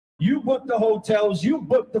You booked the hotels, you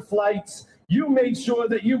booked the flights, you made sure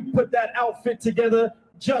that you put that outfit together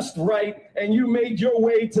just right, and you made your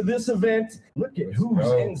way to this event. Look at who's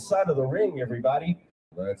inside of the ring, everybody.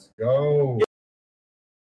 Let's go.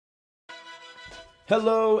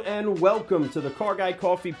 Hello and welcome to the Car Guy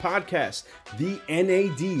Coffee Podcast, the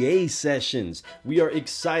NADA sessions. We are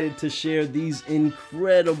excited to share these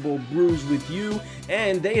incredible brews with you,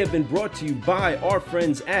 and they have been brought to you by our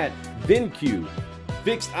friends at VinQ,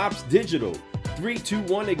 Fixed Ops Digital,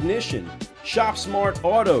 321 Ignition, Shop Smart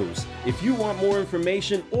Autos. If you want more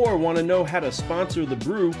information or want to know how to sponsor the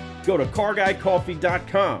brew, go to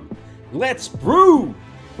carguycoffee.com. Let's brew!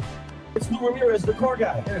 It's Lou Ramirez, the car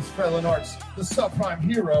guy. And it's Felon Arts, the subprime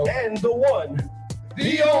hero. And the one,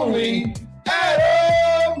 the only,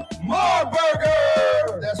 Adam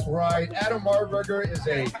Marbuger! That's right. Adam Marbuger is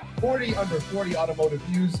a 40 under 40 automotive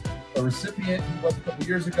news recipient. He was a couple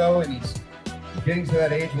years ago, and he's getting to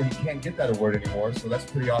that age where he can't get that award anymore. So that's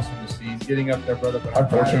pretty awesome to see. He's getting up there, brother. But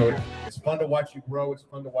unfortunately, it's fun to watch you grow. It's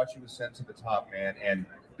fun to watch you ascend to the top, man. And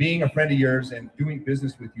being a friend of yours and doing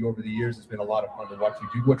business with you over the years has been a lot of fun to watch you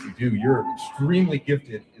do what you do. You're extremely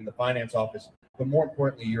gifted in the finance office, but more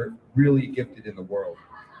importantly, you're really gifted in the world.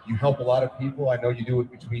 You help a lot of people. I know you do it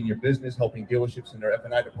between your business, helping dealerships and their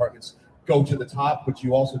F&I departments go to the top, but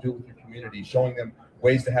you also do it with your community, showing them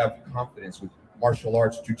ways to have confidence with martial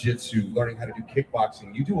arts, jiu-jitsu, learning how to do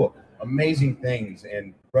kickboxing. You do amazing things.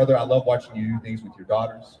 And brother, I love watching you do things with your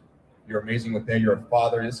daughters. You're amazing with them. You're a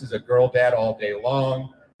father. This is a girl dad all day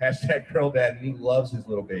long. Hashtag girl dad, and he loves his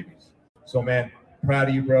little babies. So, man, proud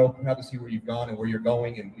of you, bro. Proud to see where you've gone and where you're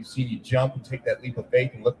going. And we've seen you jump and take that leap of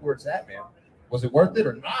faith, and look where it's at, man. Was it worth it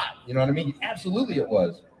or not? You know what I mean? Absolutely it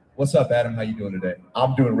was. What's up, Adam? How you doing today?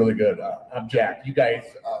 I'm doing really good. I'm jacked. You guys,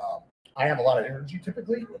 I have a lot of energy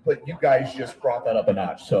typically, but you guys just brought that up a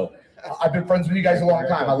notch. So I've been friends with you guys a long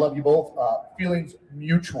time. I love you both. Feelings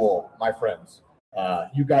mutual, my friends.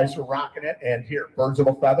 You guys are rocking it. And here, birds of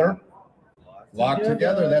a feather. Locked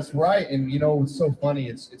together, that's right. And you know, it's so funny,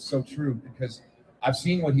 it's so true, because I've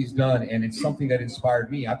seen what he's done, and it's something that inspired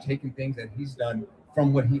me. I've taken things that he's done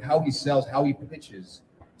from how he sells, how he pitches,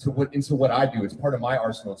 into what I do. It's part of my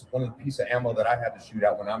arsenal. It's one of the pieces of ammo that I have to shoot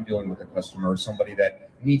out when I'm dealing with a customer or somebody that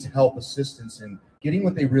needs help, assistance, and getting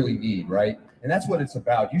what they really need, right? And that's what it's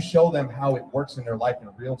about. You show them how it works in their life in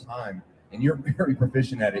real time, and you're very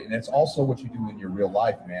proficient at it. And it's also what you do in your real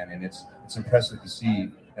life, man. And it's impressive to see.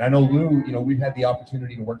 And I know Lou, you know, we've had the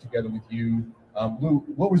opportunity to work together with you. Lou,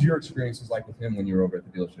 what was your experiences like with him when you were over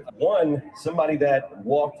at the dealership? One, somebody that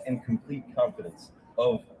walked in complete confidence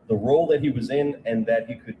of the role that he was in and that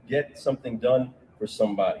he could get something done for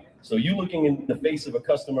somebody. So you looking in the face of a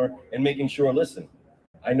customer and making sure, listen,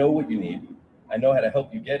 I know what you need. I know how to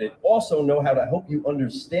help you get it. Also know how to help you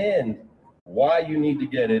understand why you need to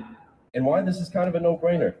get it and why this is kind of a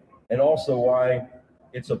no-brainer. And also why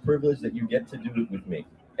it's a privilege that you get to do it with me.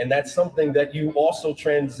 And that's something that you also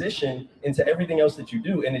transition into everything else that you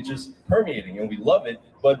do. And it's just permeating, and we love it.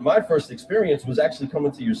 But my first experience was actually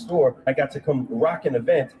coming to your store. I got to come rock an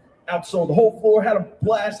event, outsold the whole floor, had a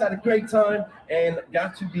blast, had a great time, and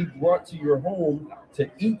got to be brought to your home to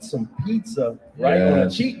eat some pizza, right, on a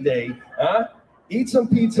cheat day. Eat some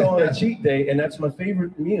pizza on a cheat day, and that's my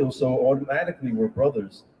favorite meal. So automatically we're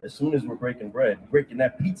brothers. As soon as we're breaking bread, breaking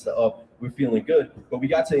that pizza up, we're feeling good. But we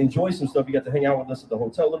got to enjoy some stuff. You got to hang out with us at the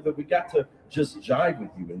hotel a little bit. We got to just jive with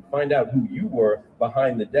you and find out who you were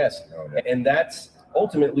behind the desk. And that's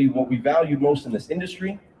ultimately what we value most in this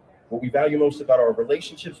industry, what we value most about our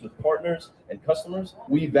relationships with partners and customers.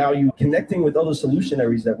 We value connecting with other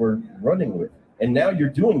solutionaries that we're running with. And now you're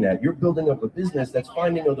doing that. You're building up a business that's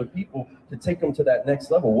finding other people to take them to that next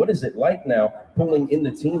level. What is it like now pulling in the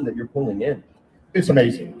team that you're pulling in? It's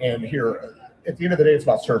amazing. And here, at the end of the day, it's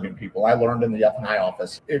about serving people. I learned in the F&I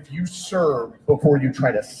office, if you serve before you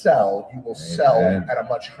try to sell, you will sell at a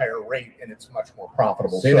much higher rate, and it's much more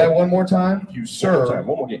profitable. Say that one more time. If you serve,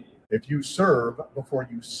 one more game. If you serve before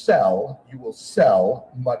you sell, you will sell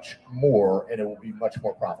much more, and it will be much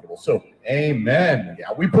more profitable. So, amen.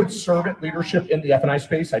 Yeah, we put servant leadership in the F&I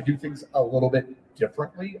space. I do things a little bit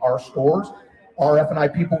differently. Our stores, our F&I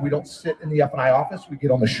people, we don't sit in the F&I office. We get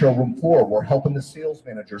on the showroom floor. We're helping the sales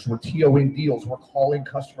managers. We're TOing deals. We're calling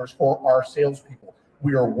customers for our salespeople.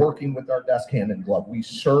 We are working with our desk hand in glove. We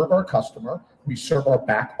serve our customer. We serve our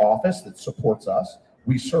back office that supports us.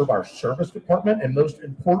 We serve our service department, and most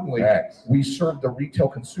importantly, we serve the retail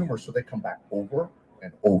consumer so they come back over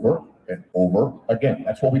and over and over again.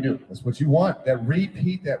 That's what we do. That's what you want. That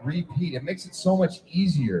repeat. It makes it so much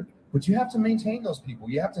easier. But you have to maintain those people.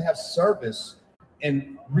 You have to have service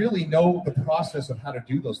and really know the process of how to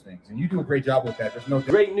do those things. And you do a great job with that. There's no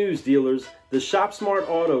Great news, dealers. The Shop Smart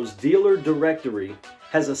Autos dealer directory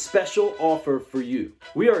has a special offer for you.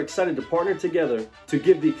 We are excited to partner together to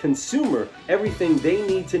give the consumer everything they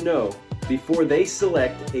need to know before they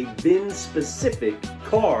select a VIN-specific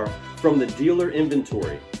car from the dealer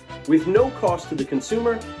inventory, with no cost to the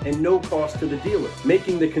consumer and no cost to the dealer,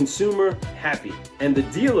 making the consumer happy and the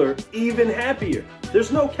dealer even happier.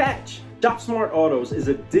 There's no catch. Shop Smart Autos is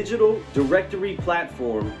a digital directory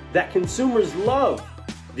platform that consumers love.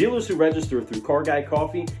 Dealers who register through Car Guy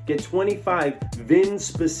Coffee get 25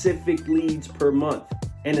 VIN-specific leads per month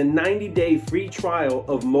and a 90-day free trial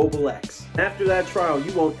of Mobile X. After that trial,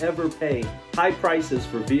 you won't ever pay high prices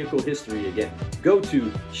for vehicle history again. Go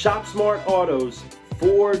to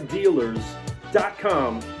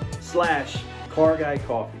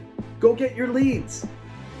shopsmartautos4dealers.com/CarGuyCoffee. Go get your leads.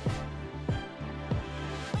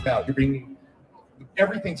 You're bringing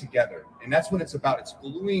everything together, and that's what it's about. It's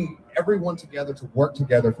gluing everyone together to work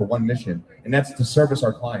together for one mission, and that's to service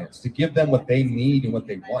our clients, to give them what they need and what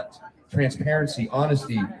they want. Transparency,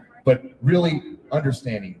 honesty, but really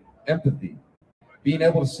understanding, empathy, being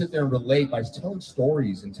able to sit there and relate by telling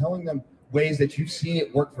stories and telling them ways that you've seen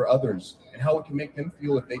it work for others and how it can make them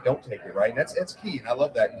feel if they don't take it, right? And that's key, and I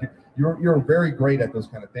love that. You're very great at those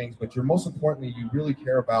kind of things, but you're most importantly, you really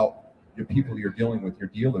care about your people you're dealing with, your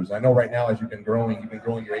dealers. I know right now, as you've been growing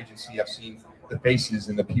your agency. I've seen the faces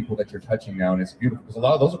and the people that you're touching now, and it's beautiful because a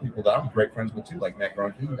lot of those are people that I'm great friends with too, like Matt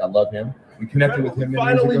Grunke. I love him. We connected with him.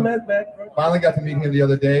 Finally met Matt. Finally got to meet him the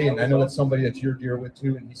other day, and I know it's somebody that you're dear with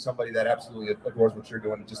too, and he's somebody that absolutely adores what you're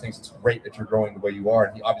doing and just thinks it's great that you're growing the way you are,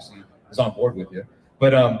 and he obviously is on board with you.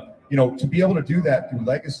 But to be able to do that through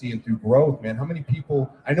legacy and through growth, man, how many people,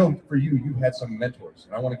 I know for you've had some mentors,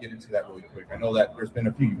 and I want to get into that really quick. I know that there's been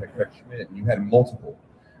a few. You've had Craig Schmidt, and you had multiple.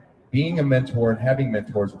 Being a mentor and having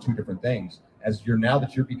mentors are two different things. Now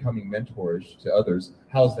that you're becoming mentors to others,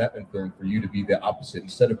 how's that been feeling for you to be the opposite,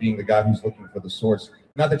 instead of being the guy who's looking for the source?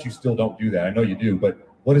 Not that you still don't do that, I know you do, but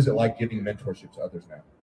what is it like giving mentorship to others now?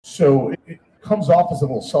 So it comes off as a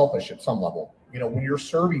little selfish at some level. When you're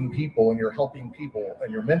serving people and you're helping people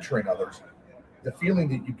and you're mentoring others, the feeling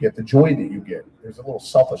that you get, the joy that you get, there's a little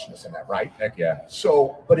selfishness in that, right? Heck yeah.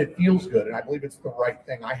 So, but it feels good, and I believe it's the right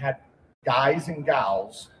thing. I had guys and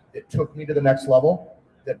gals that took me to the next level,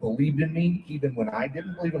 that believed in me even when I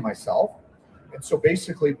didn't believe in myself. And so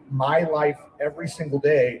basically my life every single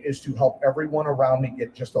day is to help everyone around me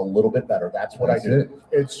get just a little bit better. That's what I do.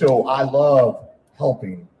 And so I love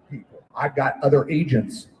helping people. I've got other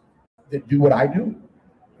agents that do what I do,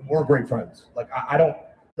 and we're great friends. Like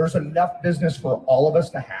there's enough business for all of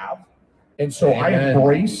us to have. And so I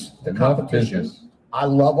embrace the competition. I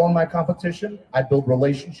love on my competition. I build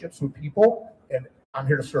relationships with people, and I'm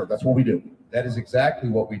here to serve. That's what we do. That is exactly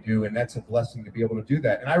what we do, and that's a blessing to be able to do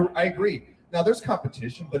that. And I agree. Now, there's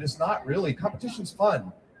competition, but it's not really. Competition's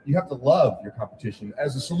fun. You have to love your competition.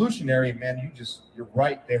 As a solutionary, man, you're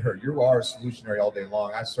right there. You are a solutionary all day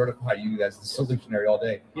long. I certify you as the solutionary all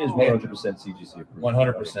day. He is 100% CGC approved.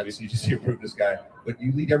 100% CGC approved, this guy. But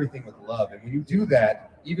you lead everything with love. And when you do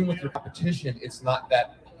that, even with your competition, it's not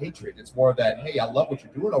that hatred. It's more of that, hey, I love what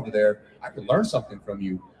you're doing over there. I can learn something from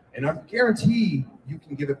you. And I guarantee you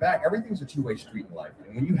can give it back. Everything's a two-way street in life.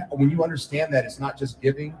 And when you understand that it's not just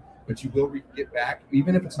giving, but you will get back,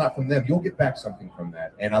 even if it's not from them, you'll get back something from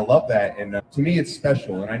that. And I love that. And to me, it's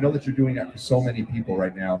special. And I know that you're doing that for so many people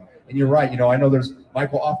right now. And you're right. I know there's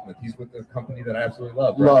Michael Offmuth. He's with the company that I absolutely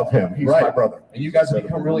love. Right? Love him. He's my brother. And you guys have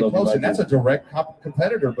become really close. And that's a direct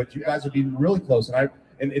competitor, but you guys are being really close. And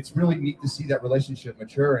it's really neat to see that relationship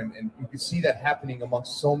mature. And you can see that happening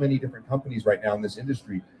amongst so many different companies right now in this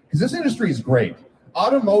industry. Because this industry is great.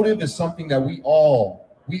 Automotive is something that we all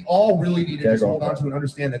really need to just hold on to and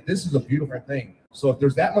understand that this is a beautiful thing. So if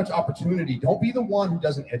there's that much opportunity, don't be the one who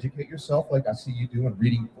doesn't educate yourself like I see you doing,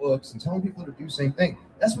 reading books and telling people to do the same thing.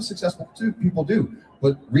 That's what successful people do.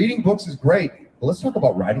 But reading books is great. But let's talk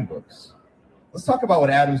about writing books. Let's talk about what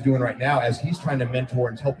Adam's doing right now as he's trying to mentor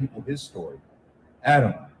and tell people his story.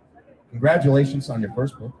 Adam, congratulations on your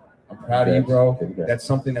first book. I'm proud of you, bro. That's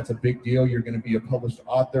something that's a big deal. You're going to be a published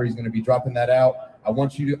author. He's going to be dropping that out. I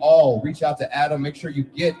want you to all reach out to Adam. Make sure you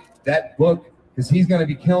get that book because he's going to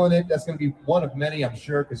be killing it. That's going to be one of many, I'm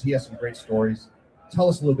sure, because he has some great stories. Tell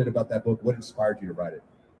us a little bit about that book. What inspired you to write it?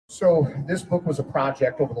 So this book was a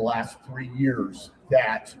project over the last 3 years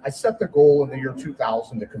that I set the goal in the year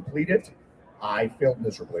 2000 to complete it. I failed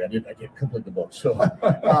miserably. I didn't complete the book. So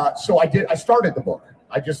I started the book.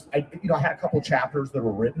 I had a couple of chapters that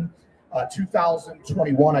were written.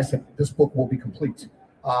 2021, I said, this book will be complete.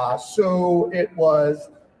 So it was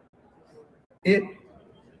It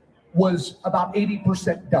was about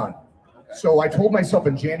 80% done. So I told myself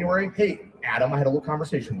in January, hey, Adam, I had a little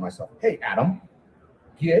conversation with myself. Hey, Adam,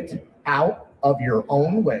 get out of your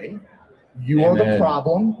own way. You are the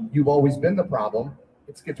problem. You've always been the problem.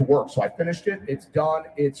 Let's get to work. So I finished it. It's done.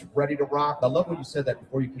 It's ready to rock. I love when you said that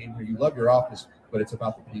before you came here. You love your office, but it's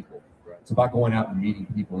about the people. It's about going out and meeting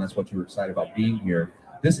people, and that's what you were excited about being here.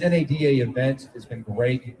 This NADA event has been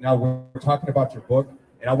great. Now we're talking about your book,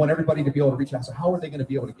 and I want everybody to be able to reach out. So how are they going to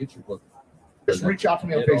be able to get your book? Just reach out to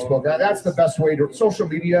me on Facebook. That's the best way to. Social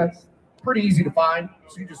media, pretty easy to find.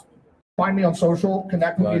 So you just find me on social,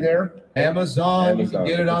 connect with me there. Amazon, you can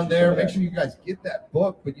get it on there. Make sure you guys get that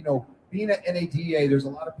book. But you know, being at NADA, there's a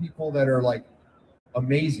lot of people that are like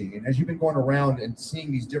amazing. And as you've been going around and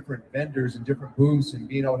seeing these different vendors and different booths and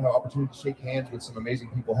being able to have opportunity to shake hands with some amazing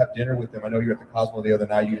people, have dinner with them. I know you were at the Cosmo the other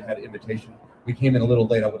night. You had an invitation. We came in a little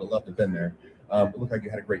late. I would have loved to have been there. It looked like you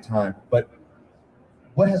had a great time. But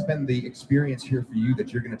what has been the experience here for you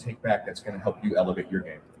that you're going to take back that's going to help you elevate your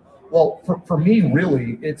game? Well, for me,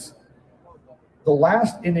 really, it's the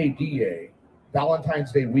last NADA,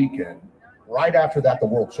 Valentine's Day weekend. Right after that, the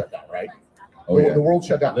world shut down, right? Oh, yeah. The world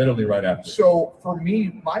shut down. Literally right after. So for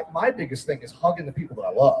me, my biggest thing is hugging the people that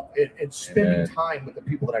I love and spending time with the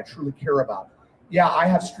people that I truly care about. Yeah, I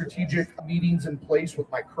have strategic meetings in place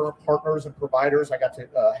with my current partners and providers. I got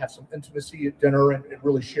to have some intimacy at dinner and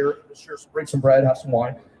really break some bread, have some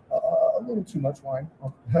wine. A little too much wine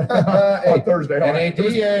on Thursday.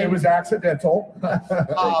 It was accidental.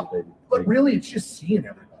 But really, it's just seeing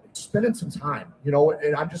everybody, spending some time, you know,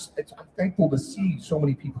 and I'm thankful to see so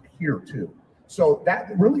many people here too. So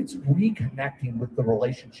that really, it's reconnecting with the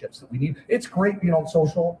relationships that we need. It's great being on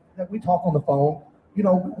social. We talk on the phone. You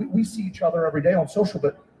know, we see each other every day on social,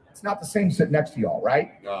 but it's not the same sitting next to y'all,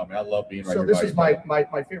 right? Oh, man, I love being right here. So this is my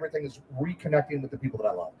favorite thing is reconnecting with the people that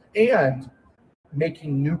I love and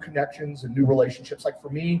making new connections and new relationships. Like for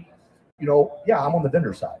me, you know, yeah, I'm on the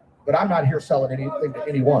vendor side, but I'm not here selling anything to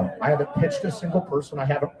anyone. I haven't pitched a single person.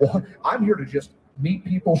 I'm here to just meet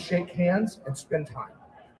people, shake hands, and spend time.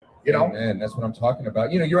 You know, man, that's what I'm talking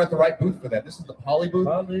about. You know, you're at the right booth for that. This is the Poly booth,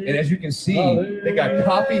 and as you can see, they got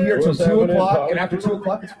coffee here till 2 o'clock, and after 2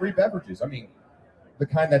 o'clock, it's free beverages. I mean, the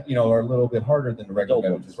kind that, you know, are a little bit harder than the regular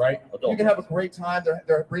beverages, right? You can have a great time.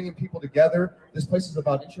 They're bringing people together. This place is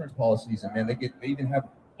about insurance policies, and man, they even have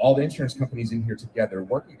all the insurance companies in here together,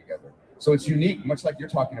 working together. So it's unique, much like you're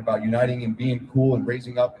talking about, uniting and being cool and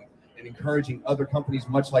raising up and encouraging other companies,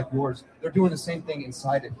 much like yours. They're doing the same thing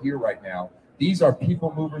inside of here right now. These are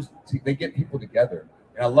people movers. They get people together.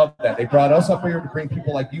 And I love that. They brought us up here to bring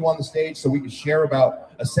people like you on the stage so we can share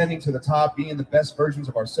about ascending to the top, being the best versions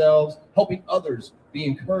of ourselves, helping others be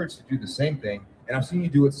encouraged to do the same thing. And I've seen you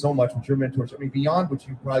do it so much with your mentors. I mean, beyond what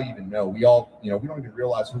you probably even know. We all, you know, we don't even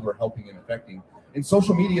realize who we're helping and affecting. And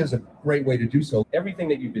social media is a great way to do so. Everything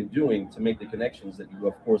that you've been doing to make the connections that you,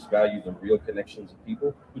 of course, value the real connections of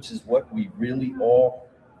people, which is what we really all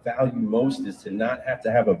value most, is to not have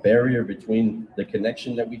to have a barrier between the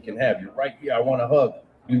connection that we can have. You're right here. I want to hug.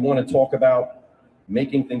 We want to talk about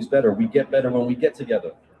making things better. We get better when we get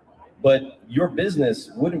together. But your business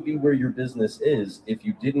wouldn't be where your business is if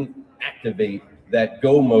you didn't activate that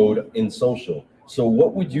go mode in social. So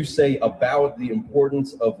what would you say about the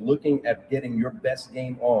importance of looking at getting your best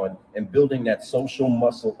game on and building that social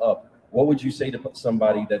muscle up? What would you say to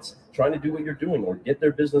somebody that's trying to do what you're doing or get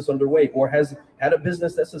their business underway or has had a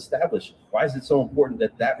business that's established? Why is it so important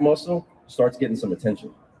that that muscle starts getting some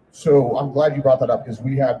attention? So I'm glad you brought that up because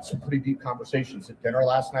we had some pretty deep conversations at dinner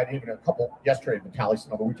last night, even a couple yesterday with Callie,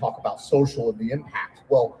 where we talk about social and the impact.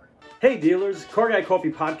 Well, hey dealers, Car Guy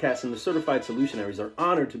Coffee Podcast and the Certified Solutionaries are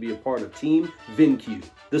honored to be a part of Team VinQ.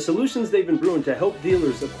 The solutions they've been brewing to help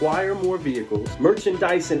dealers acquire more vehicles,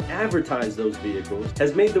 merchandise and advertise those vehicles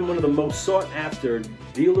has made them one of the most sought after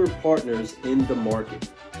dealer partners in the market.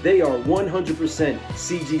 They are 100%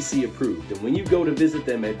 CGC approved, and when you go to visit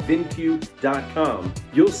them at VinQ.com,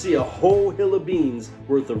 you'll see a whole hill of beans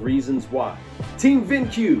worth of reasons why. Team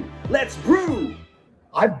VinQ, let's brew!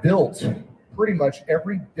 I've built pretty much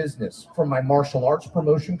every business from my martial arts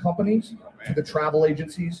promotion companies to the travel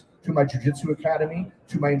agencies, to my jiu-jitsu academy,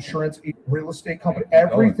 to my insurance real estate company.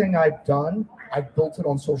 Everything I've done, I've built it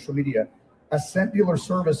on social media. Ascent Dealer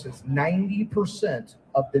Services, 90%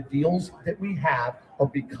 of the deals that we have are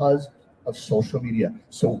because of social media.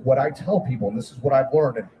 So what I tell people, and this is what I've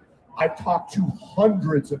learned, and I've talked to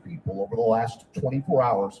hundreds of people over the last 24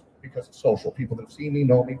 hours because of social. People that have seen me,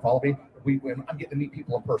 know me, follow me. I'm getting to meet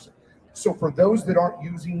people in person. So for those that aren't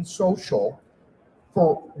using social,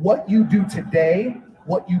 for what you do today,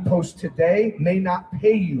 what you post today may not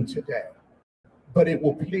pay you today. but it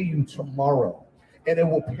will pay you tomorrow, and it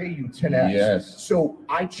will pay you 10x. Yes. So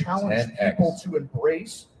I challenge 10x. people to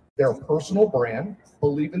embrace their personal brand,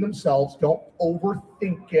 believe in themselves, don't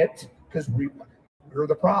overthink it, because we're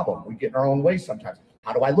the problem. We get in our own way sometimes.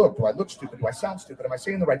 How do I look? Do I look stupid? Do I sound stupid? Am I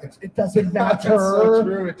saying the right things? It doesn't matter. That's so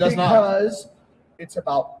true. It does not. Because it's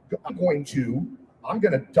about, I'm going to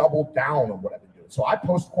double down on what I've been doing. So I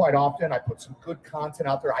post quite often. I put some good content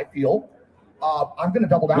out there. I feel I'm going to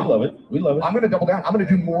double down. We love it. We love it. I'm going to double down. I'm going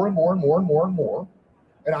to do more and more and more and more and more.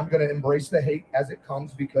 And I'm going to embrace the hate as it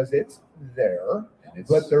comes, because it's there.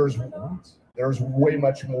 But there's way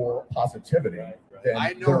much more positivity.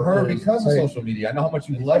 I know her because of social media. I know how much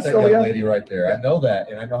you love that young lady right there. Yeah. I know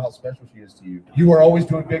that, and I know how special she is to you. You were always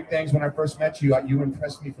doing big things. When I first met you, you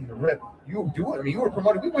impressed me from the rip. You were doing. I mean, you were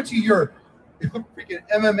promoted. We went to your freaking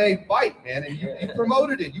MMA fight, man, and you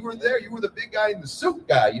promoted it. You were there. You were the big guy in the suit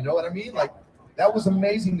guy. You know what I mean? Like, that was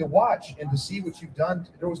amazing to watch and to see what you've done.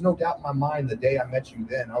 There was no doubt in my mind the day I met you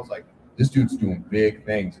then. I was like, this dude's doing big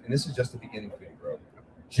things, and this is just the beginning for you, bro.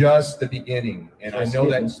 Just the beginning, and I know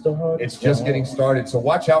that it's just getting started. So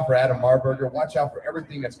watch out for Adam Marbuger. Watch out for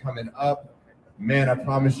everything that's coming up. Man, I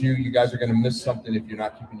promise you, you guys are going to miss something if you're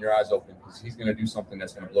not keeping your eyes open, because he's going to do something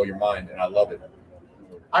that's going to blow your mind, and I love it.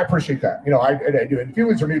 I appreciate that. You know, I do. And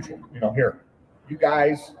feelings are mutual. You know, here, you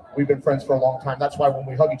guys, we've been friends for a long time. That's why when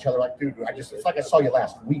we hug each other, like, dude, it's like I saw you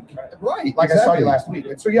last week. Right. Like, exactly. I saw you last week.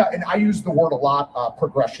 And so, yeah, and I use the word a lot,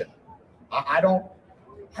 progression. I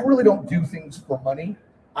really don't do things for money.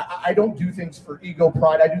 I don't do things for ego,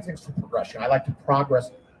 pride. I do things for progression. I like to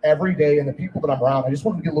progress every day, and the people that I'm around, I just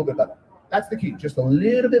want them to get a little bit better. That's the key. Just a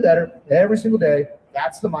little bit better every single day.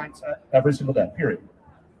 That's the mindset every single day, period.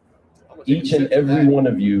 Each and every one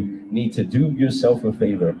of you need to do yourself a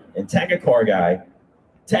favor and tag a car guy,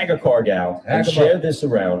 tag a car gal, and share this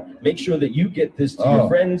around. Make sure that you get this to your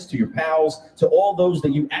friends, to your pals, to all those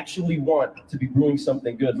that you actually want to be brewing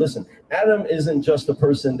something good. Listen, Adam isn't just a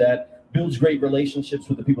person that builds great relationships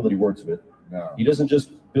with the people that he works with. No. He doesn't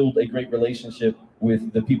just build a great relationship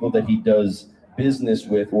with the people that he does business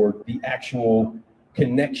with, or the actual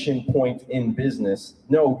connection point in business.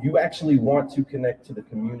 No, you actually want to connect to the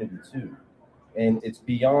community too. And it's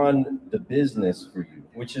beyond the business for you,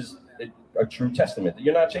 which is a true testament that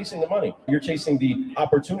you're not chasing the money. You're chasing the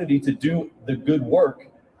opportunity to do the good work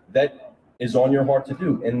that is on your heart to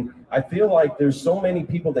do. And I feel like there's so many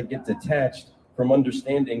people that get detached from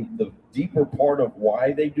understanding the deeper part of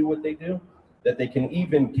why they do what they do, that they can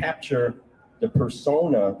even capture the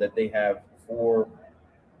persona that they have for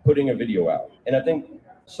putting a video out. And I think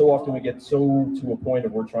so often we get so to a point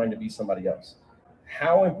of we're trying to be somebody else.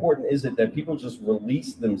 How important is it that people just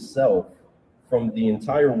release themselves from the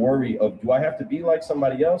entire worry of, do I have to be like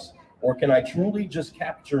somebody else, or can I truly just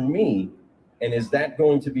capture me? And is that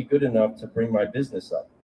going to be good enough to bring my business up?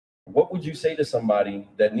 What would you say to somebody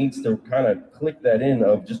that needs to kind of click that in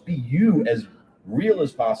of just be you as real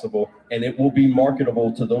as possible, and it will be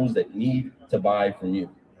marketable to those that need to buy from you?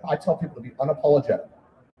 I tell people to be unapologetic.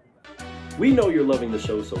 We know you're loving the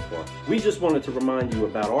show so far. We just wanted to remind you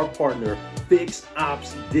about our partner, Fixed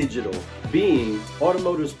Ops Digital, being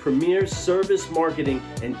automotive's premier service marketing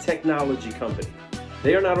and technology company.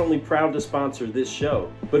 They are not only proud to sponsor this show,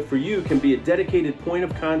 but for you can be a dedicated point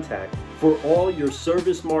of contact for all your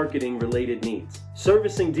service marketing related needs.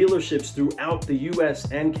 Servicing dealerships throughout the US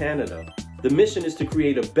and Canada, the mission is to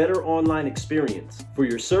create a better online experience for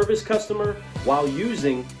your service customer while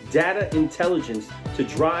using data intelligence to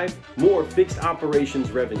drive more fixed operations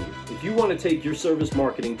revenue. If you want to take your service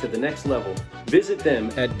marketing to the next level, visit them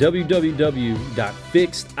at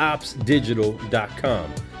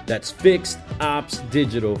www.fixedopsdigital.com. That's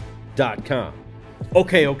fixedopsdigital.com.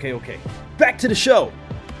 Okay. Back to the show.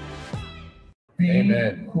 Be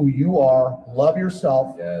who you are. Love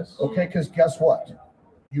yourself. Yes. Okay, because guess what?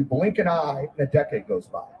 You blink an eye and a decade goes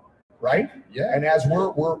by, right? Yeah. And as we're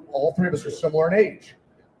all three of us are similar in age.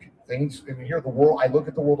 Things in here, the world, I look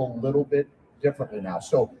at the world a little bit differently now.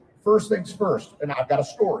 So first things first, and I've got a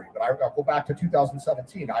story, but I'll go back to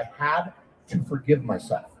 2017. I had to forgive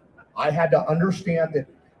myself. I had to understand that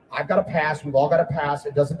I've got a past. We've all got a past.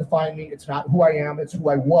 It doesn't define me. It's not who I am. It's who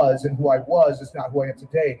I was. And who I was is not who I am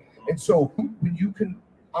today. And so when you can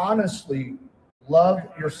honestly love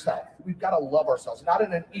yourself, we've got to love ourselves, not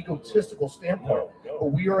in an egotistical standpoint,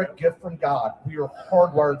 but we are a gift from God. We are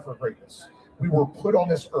hardwired for greatness. We were put on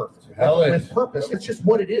this earth with purpose. It's just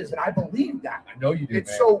what it is. And I believe that. I know you do,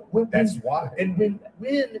 it's man. So that's why. And when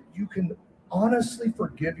you can honestly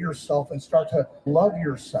forgive yourself and start to love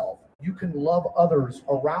yourself, you can love others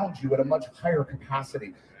around you at a much higher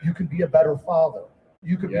capacity. You can be a better father.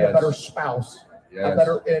 You can be a better spouse. Yes. a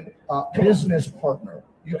better business partner.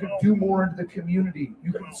 You can do more into the community.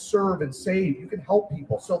 You can serve and save. You can help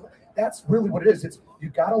people. So that's really what it is. It's you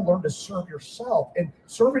got to learn to serve yourself, and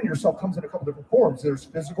serving yourself comes in a couple different forms. There's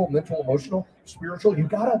physical, mental, emotional, spiritual. You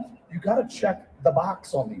gotta check the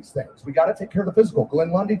box on these things. We got to take care of the physical.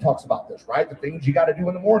 Glenn Lundy talks about this, right? The things you got to do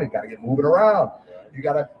in the morning. Got to get moving around. You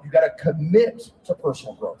gotta commit to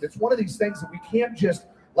personal growth. It's one of these things that we can't just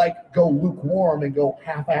like go lukewarm and go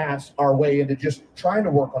half-ass our way into just trying to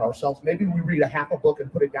work on ourselves. Maybe we read a half a book and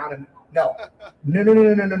put it down, and no.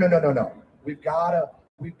 We've got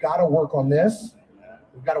to work on this.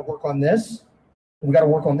 We've got to work on this. We've got to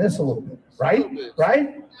work on this a little bit, right?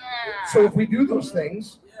 Right? So if we do those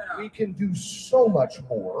things, we can do so much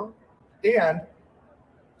more, and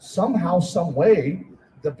somehow, some way,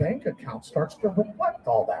 the bank account starts to reflect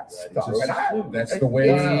all that stuff. That's the way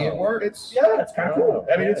it works. It's kind of cool.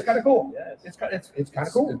 I mean, it's kind of cool. It's kind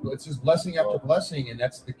of cool. It's just blessing after blessing, and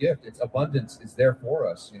that's the gift. It's abundance. It's there for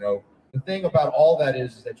us. You know, the thing about all that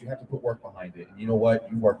is that you have to put work behind it. And you know what?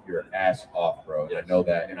 You work your ass off, bro. And I know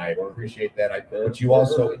that, and I appreciate that. But you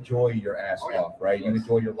also enjoy your ass off, right? You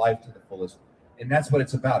enjoy your life to the fullest, and that's what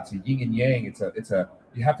it's about. It's a yin and yang. It's a.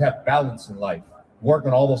 You have to have balance in life. Work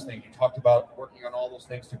on all those things. You talked about working on all those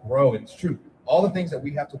things to grow, and it's true. All the things that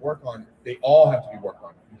we have to work on, they all have to be worked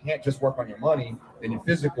on. You can't just work on your money, then your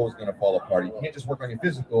physical is going to fall apart. You can't just work on your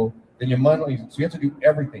physical, then your money. So you have to do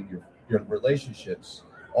everything. Your relationships,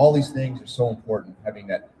 all these things are so important. Having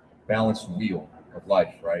that balanced wheel of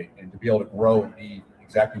life, right, and to be able to grow and be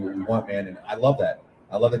exactly what we want, man. And I love that.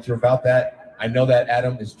 I love that you're about that. I know that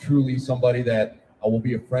Adam is truly somebody that I will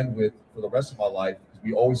be a friend with for the rest of my life.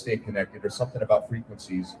 We always stay connected. There's something about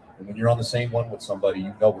frequencies, and when you're on the same one with somebody,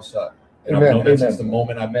 you know what's up. And I've known that since the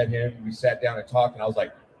moment I met him. We sat down and talked, and I was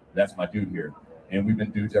like, "That's my dude here." And we've been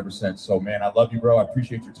dudes ever since. So, man, I love you, bro. I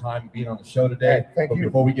appreciate your time being on the show today. Thank you.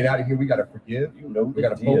 Before we get out of here, we got to forgive. We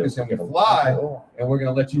got to focus and we fly. And we're going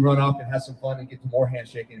to let you run off and have some fun and get to more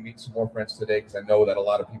handshaking and meet some more friends today, because I know that a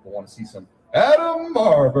lot of people want to see some Adam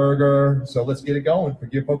Marbuger. So let's get it going.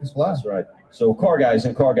 Forgive, focus, fly. That's right. So car guys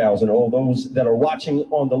and car gals and all those that are watching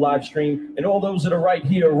on the live stream and all those that are right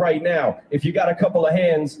here, right now, if you got a couple of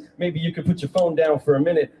hands, maybe you could put your phone down for a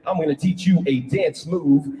minute. I'm going to teach you a dance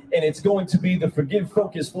move, and it's going to be the forgive,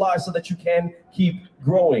 focus, fly, so that you can keep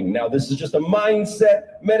growing. Now, this is just a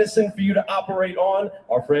mindset medicine for you to operate on.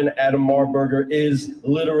 Our friend Adam Marbuger is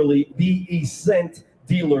literally the Ascent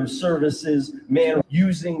Dealer Services man,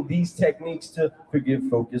 using these techniques to forgive,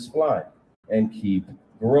 focus, fly, and keep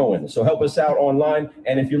growing. So help us out online.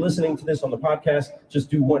 And if you're listening to this on the podcast,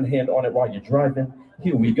 just do one hand on it while you're driving.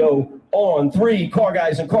 Here we go. On three, car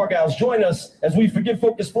guys and car gals, join us as we forgive,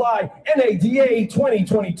 focus, fly, NADA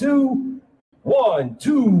 2022. 1,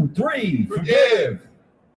 2, 3. Forgive,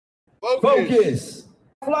 focus,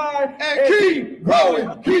 fly, and keep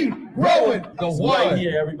growing. Keep growing. The one, right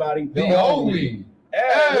here, everybody. the only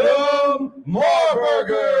Adam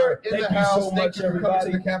Marbuger in the house. So much, Thank you for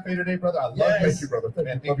coming to the cafe today, brother. I love you. Thank you, brother.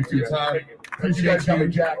 Man, thank you for your time. Appreciate you,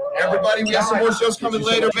 Jack. Everybody, we have some more shows coming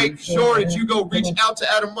later. Make sure that you go reach out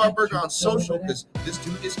to Adam Marbuger on social, because this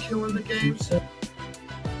dude is killing the game.